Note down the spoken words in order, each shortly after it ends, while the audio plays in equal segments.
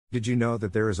Did you know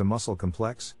that there is a muscle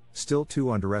complex, still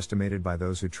too underestimated by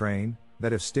those who train,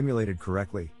 that if stimulated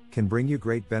correctly, can bring you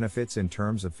great benefits in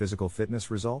terms of physical fitness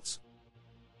results?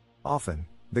 Often,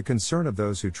 the concern of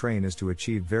those who train is to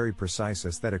achieve very precise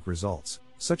aesthetic results,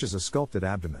 such as a sculpted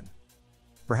abdomen.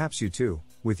 Perhaps you too,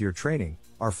 with your training,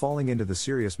 are falling into the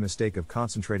serious mistake of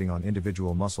concentrating on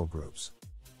individual muscle groups,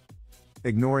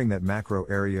 ignoring that macro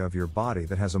area of your body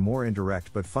that has a more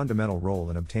indirect but fundamental role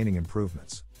in obtaining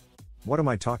improvements. What am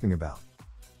I talking about?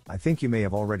 I think you may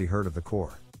have already heard of the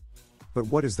core. But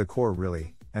what is the core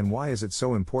really, and why is it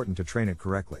so important to train it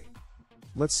correctly?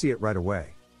 Let's see it right away.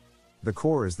 The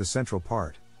core is the central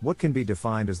part, what can be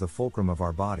defined as the fulcrum of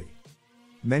our body.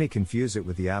 Many confuse it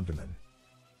with the abdomen.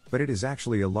 But it is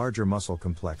actually a larger muscle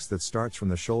complex that starts from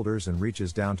the shoulders and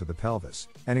reaches down to the pelvis,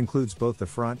 and includes both the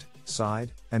front,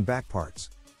 side, and back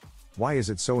parts. Why is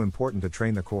it so important to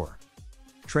train the core?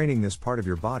 Training this part of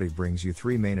your body brings you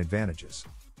three main advantages.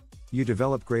 You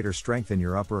develop greater strength in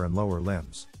your upper and lower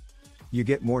limbs. You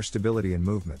get more stability in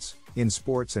movements, in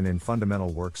sports and in fundamental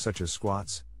work such as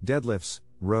squats, deadlifts,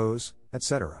 rows,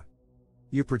 etc.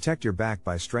 You protect your back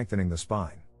by strengthening the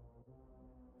spine.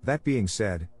 That being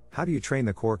said, how do you train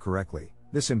the core correctly,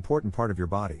 this important part of your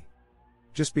body?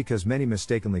 Just because many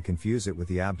mistakenly confuse it with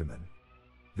the abdomen.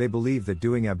 They believe that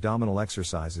doing abdominal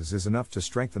exercises is enough to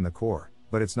strengthen the core,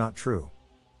 but it's not true.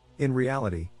 In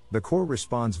reality, the core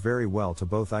responds very well to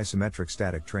both isometric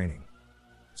static training,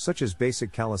 such as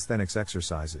basic calisthenics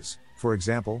exercises, for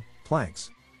example, planks,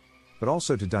 but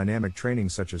also to dynamic training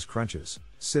such as crunches,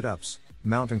 sit-ups,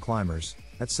 mountain climbers,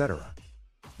 etc.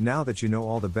 Now that you know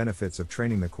all the benefits of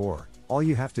training the core, all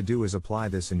you have to do is apply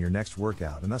this in your next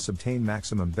workout and thus obtain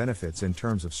maximum benefits in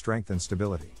terms of strength and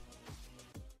stability.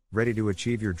 Ready to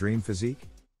achieve your dream physique?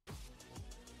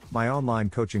 My online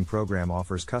coaching program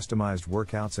offers customized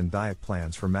workouts and diet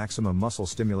plans for maximum muscle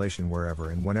stimulation wherever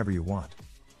and whenever you want.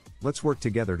 Let's work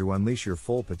together to unleash your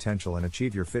full potential and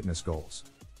achieve your fitness goals.